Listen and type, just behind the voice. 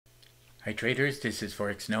Hi traders, this is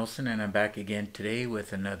Forex Nelson and I'm back again today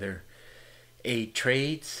with another 8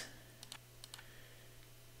 trades.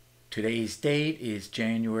 Today's date is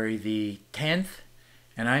January the 10th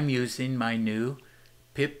and I'm using my new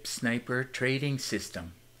Pip Sniper trading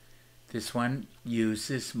system. This one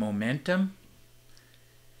uses momentum,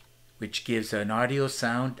 which gives an audio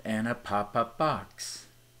sound and a pop-up box.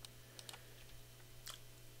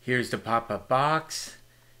 Here's the pop-up box.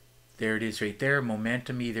 There it is right there,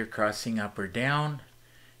 momentum either crossing up or down.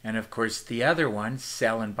 And of course the other ones,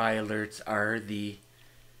 sell and buy alerts, are the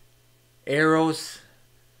arrows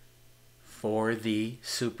for the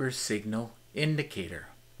super signal indicator,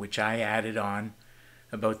 which I added on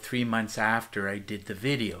about 3 months after I did the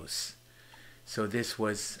videos. So this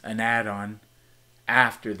was an add-on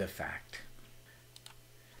after the fact.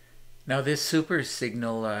 Now this super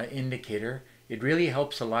signal indicator, it really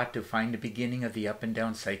helps a lot to find the beginning of the up and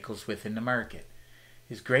down cycles within the market.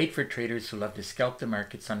 It's great for traders who love to scalp the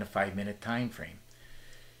markets on the 5-minute time frame.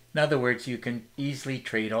 In other words, you can easily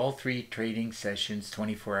trade all 3 trading sessions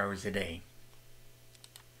 24 hours a day.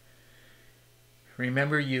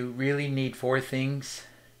 Remember, you really need 4 things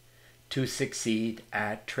to succeed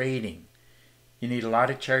at trading. You need a lot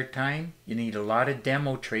of chart time, you need a lot of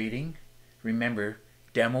demo trading. Remember,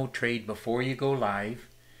 demo trade before you go live.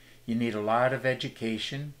 You need a lot of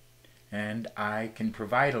education, and I can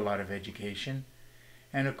provide a lot of education.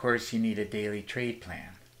 And of course, you need a daily trade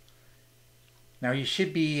plan. Now, you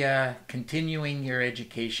should be continuing your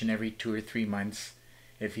education every 2 or 3 months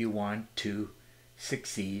if you want to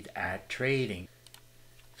succeed at trading.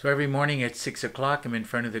 So every morning at 6 o'clock, I'm in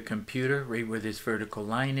front of the computer, right where this vertical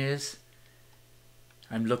line is.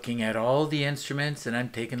 I'm looking at all the instruments, and I'm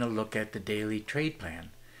taking a look at the daily trade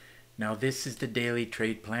plan. Now this is the daily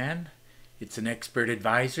trade plan. It's an expert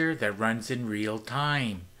advisor that runs in real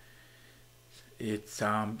time. It's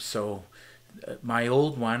my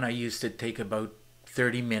old one, I used to take about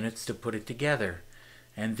 30 minutes to put it together.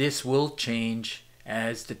 And this will change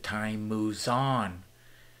as the time moves on.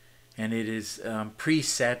 And it is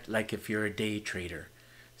preset like if you're a day trader.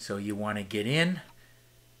 So you want to get in,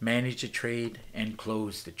 manage a trade, and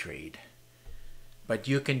close the trade. But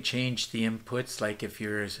you can change the inputs like if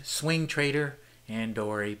you're a swing trader and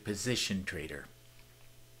or a position trader.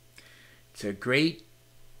 It's a great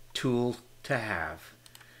tool to have.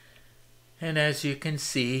 And as you can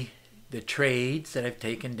see, the trades that I've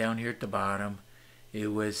taken down here at the bottom, it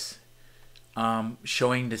was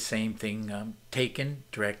showing the same thing, taken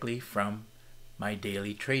directly from my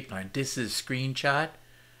daily trade plan. This is a screenshot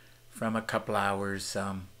from a couple hours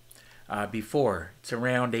before. It's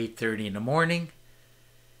around 8:30 in the morning.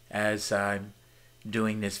 As I'm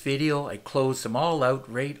doing this video, I closed them all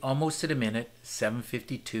out right almost at a minute,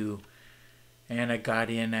 7:52, and I got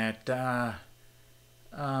in at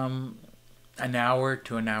an hour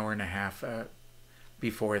to an hour and a half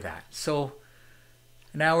before that. So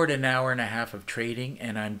an hour to an hour and a half of trading,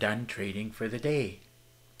 and I'm done trading for the day.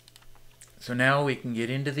 So now we can get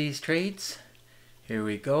into these trades. Here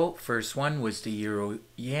we go. First one was the euro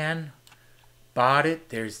yen. Bought it.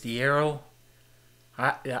 There's the arrow.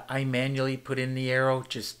 I manually put in the arrow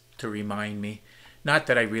just to remind me. Not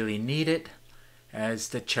that I really need it. As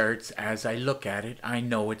the charts, as I look at it, I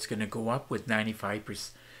know it's going to go up with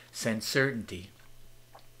 95% certainty.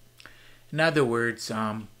 In other words,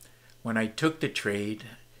 when I took the trade,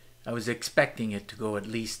 I was expecting it to go at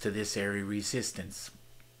least to this area resistance,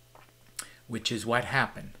 which is what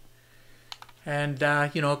happened. And,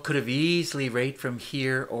 you know, it could have easily right from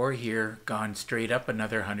here or here gone straight up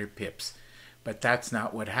another 100 pips. But that's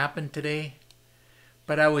not what happened today.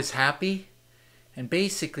 But I was happy. And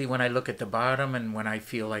basically when I look at the bottom and when I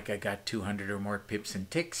feel like I got 200 or more pips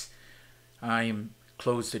and ticks, I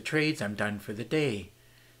close the trades. I'm done for the day.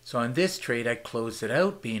 So on this trade, I closed it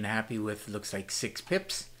out being happy with, looks like 6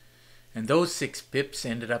 pips. And those 6 pips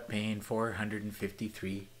ended up paying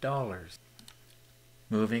 $453.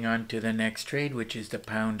 Moving on to the next trade, which is the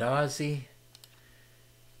pound Aussie.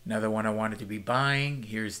 Another one I wanted to be buying.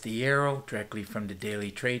 Here's the arrow directly from the daily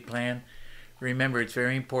trade plan. Remember, it's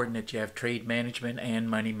very important that you have trade management and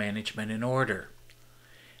money management in order.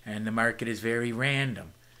 And the market is very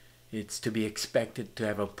random. It's to be expected to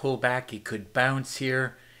have a pullback. It could bounce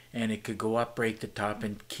here and it could go up, break the top,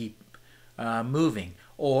 and keep moving.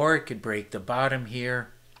 Or it could break the bottom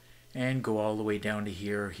here and go all the way down to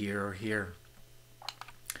here, or here, or here.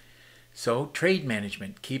 So trade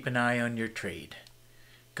management, keep an eye on your trade.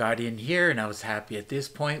 Got in here and I was happy at this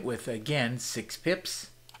point with, again, 6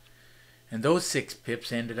 pips. And those 6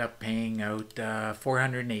 pips ended up paying out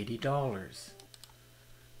 $480.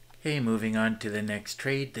 Okay, moving on to the next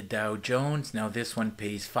trade, the Dow Jones. Now this one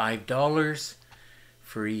pays $5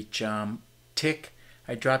 for each tick.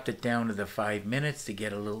 I dropped it down to the 5 minutes to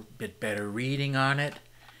get a little bit better reading on it.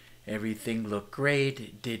 Everything looked great.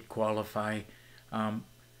 It did qualify.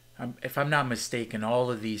 If I'm not mistaken,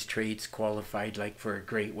 all of these trades qualified like for a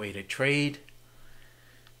great way to trade.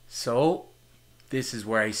 So this is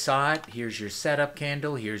where I saw it. Here's your setup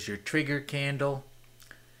candle. Here's your trigger candle.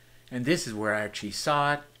 And this is where I actually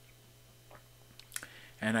saw it.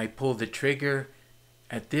 And I pulled the trigger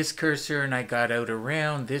at this cursor and I got out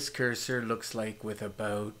around this cursor, looks like with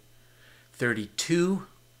about 32.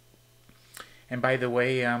 And by the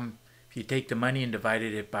way, if you take the money and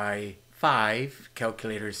divided it by 5,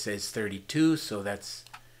 calculator says 32, so that's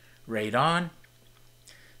right on.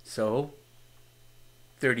 So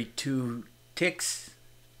 32 ticks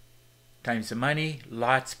times the money,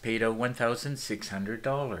 lots paid out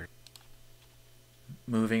 $1,600.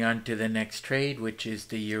 Moving on to the next trade, which is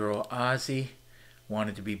the Euro Aussie.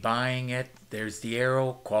 Wanted to be buying it. There's the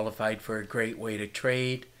arrow, qualified for a great way to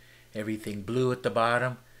trade. Everything blue at the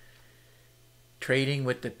bottom. Trading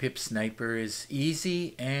with the Pip Sniper is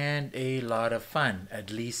easy and a lot of fun. At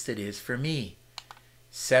least it is for me.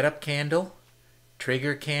 Setup candle,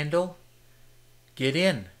 trigger candle, get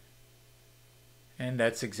in. And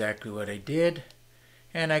that's exactly what I did.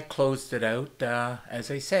 And I closed it out,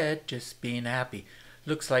 as I said, just being happy.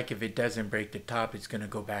 Looks like if it doesn't break the top, it's going to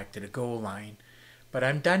go back to the goal line. But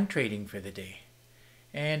I'm done trading for the day.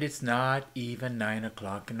 And it's not even 9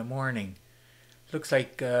 o'clock in the morning. Looks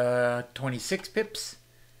like 26 pips.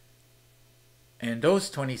 And those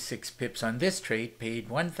 26 pips on this trade paid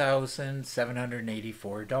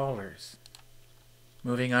 $1,784.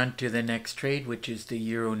 Moving on to the next trade, which is the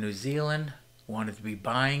Euro New Zealand. Wanted to be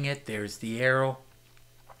buying it. There's the arrow.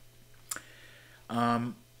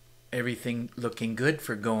 Everything looking good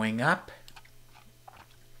for going up.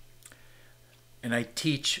 And I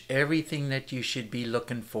teach everything that you should be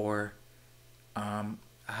looking for,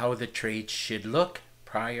 how the trade should look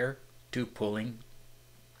prior to pulling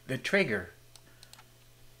the trigger.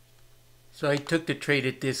 So I took the trade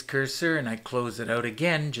at this cursor and I closed it out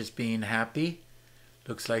again, just being happy.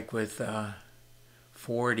 Looks like with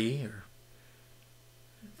 40 or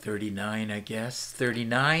 39, I guess.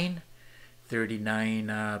 39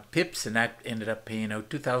 pips, and that ended up paying out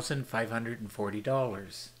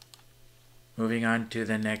 $2,540. Moving on to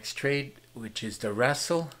the next trade, which is the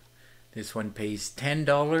Russell. This one pays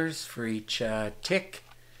 $10 for each tick.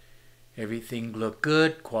 Everything looked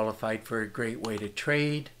good, qualified for a great way to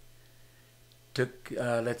trade.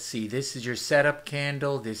 Let's see, this is your setup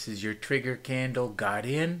candle, this is your trigger candle, got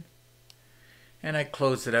in. And I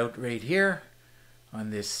closed it out right here on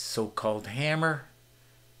this so-called hammer.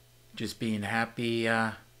 Just being happy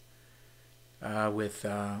with,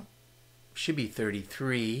 should be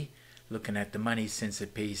 33, looking at the money since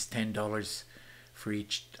it pays $10 for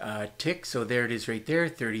each tick. So there it is right there,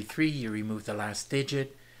 33. You remove the last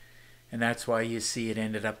digit, and that's why you see it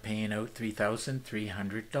ended up paying out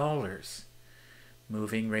 $3,300.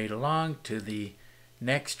 Moving right along to the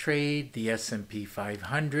next trade, the S&P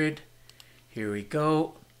 500. Here we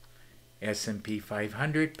go. S&P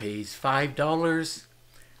 500 pays $5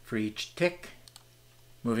 for each tick.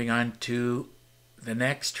 Moving on to the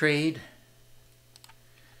next trade.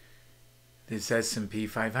 This S&P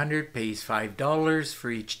 500 pays $5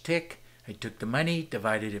 for each tick. I took the money,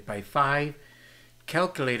 divided it by 5.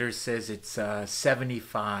 Calculator says it's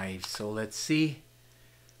 75. So let's see.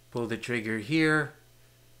 Pull the trigger here.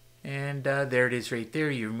 And there it is right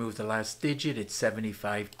there. You remove the last digit. It's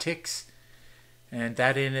 75 ticks. And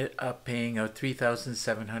that ended up paying out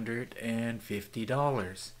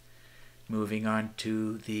 $3,750. Moving on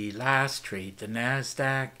to the last trade, the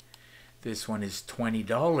NASDAQ. This one is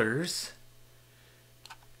 $20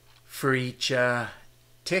 for each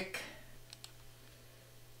tick.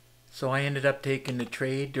 So I ended up taking the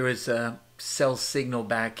trade. There was a sell signal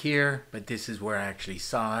back here, but this is where I actually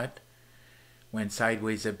saw it. Went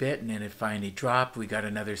sideways a bit and then it finally dropped. We got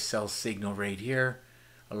another sell signal right here,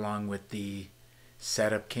 along with the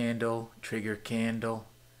setup candle, trigger candle.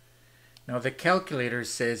 Now the calculator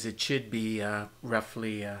says it should be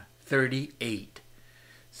roughly 38.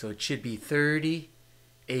 So it should be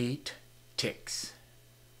 38 ticks.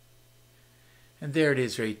 And there it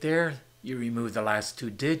is right there. You remove the last 2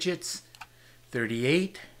 digits.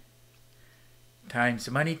 38 times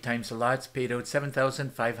the money times the lots paid out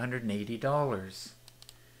 $7,580.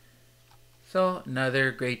 So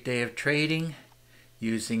another great day of trading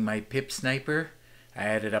using my Pip Sniper. I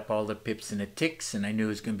added up all the pips and the ticks and I knew it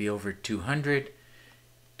was going to be over 200.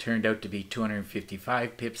 turned out to be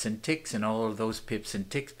 255 pips and ticks, and all of those pips and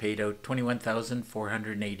ticks paid out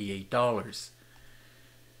 $21,488.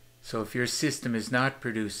 So if your system is not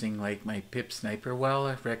producing like my Pip Sniper, well,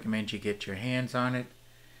 I recommend you get your hands on it.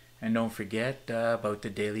 And don't forget about the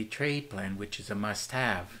daily trade plan, which is a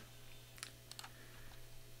must-have.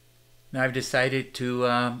 Now I've decided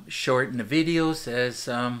to shorten the videos, as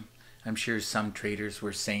I'm sure some traders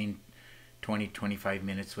were saying 20-25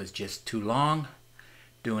 minutes was just too long.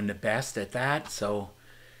 Doing the best at that. So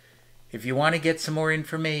if you want to get some more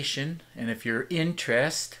information, and if you're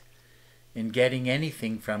interested in getting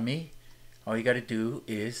anything from me, all you got to do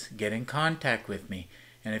is get in contact with me.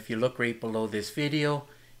 And if you look right below this video,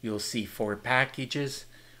 you'll see 4 packages.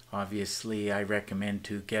 Obviously I recommend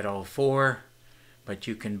to get all 4, but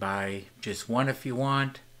you can buy just one if you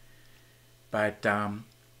want. But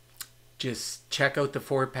just check out the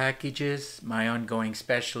 4 packages. My ongoing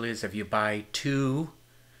special is if you buy 2,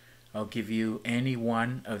 I'll give you any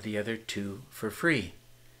one of the other 2 for free.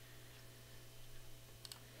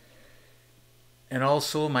 And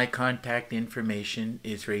also my contact information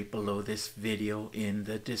is right below this video in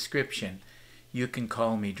the description. You can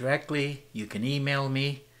call me directly, you can email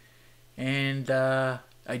me, and I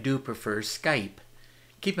do prefer Skype.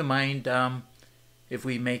 Keep in mind, if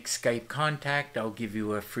we make Skype contact, I'll give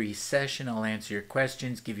you a free session, I'll answer your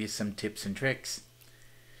questions, give you some tips and tricks.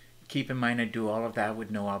 Keep in mind I do all of that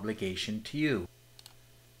with no obligation to you.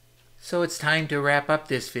 So it's time to wrap up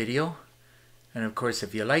this video. And of course,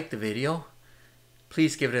 if you like the video,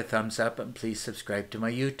 please give it a thumbs up and please subscribe to my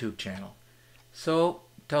YouTube channel. So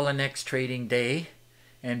till the next trading day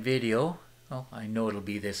and video, well, I know it'll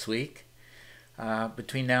be this week.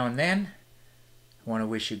 Between now and then, I want to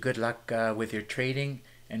wish you good luck with your trading,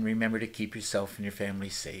 and remember to keep yourself and your family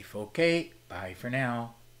safe. Okay, bye for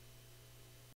now.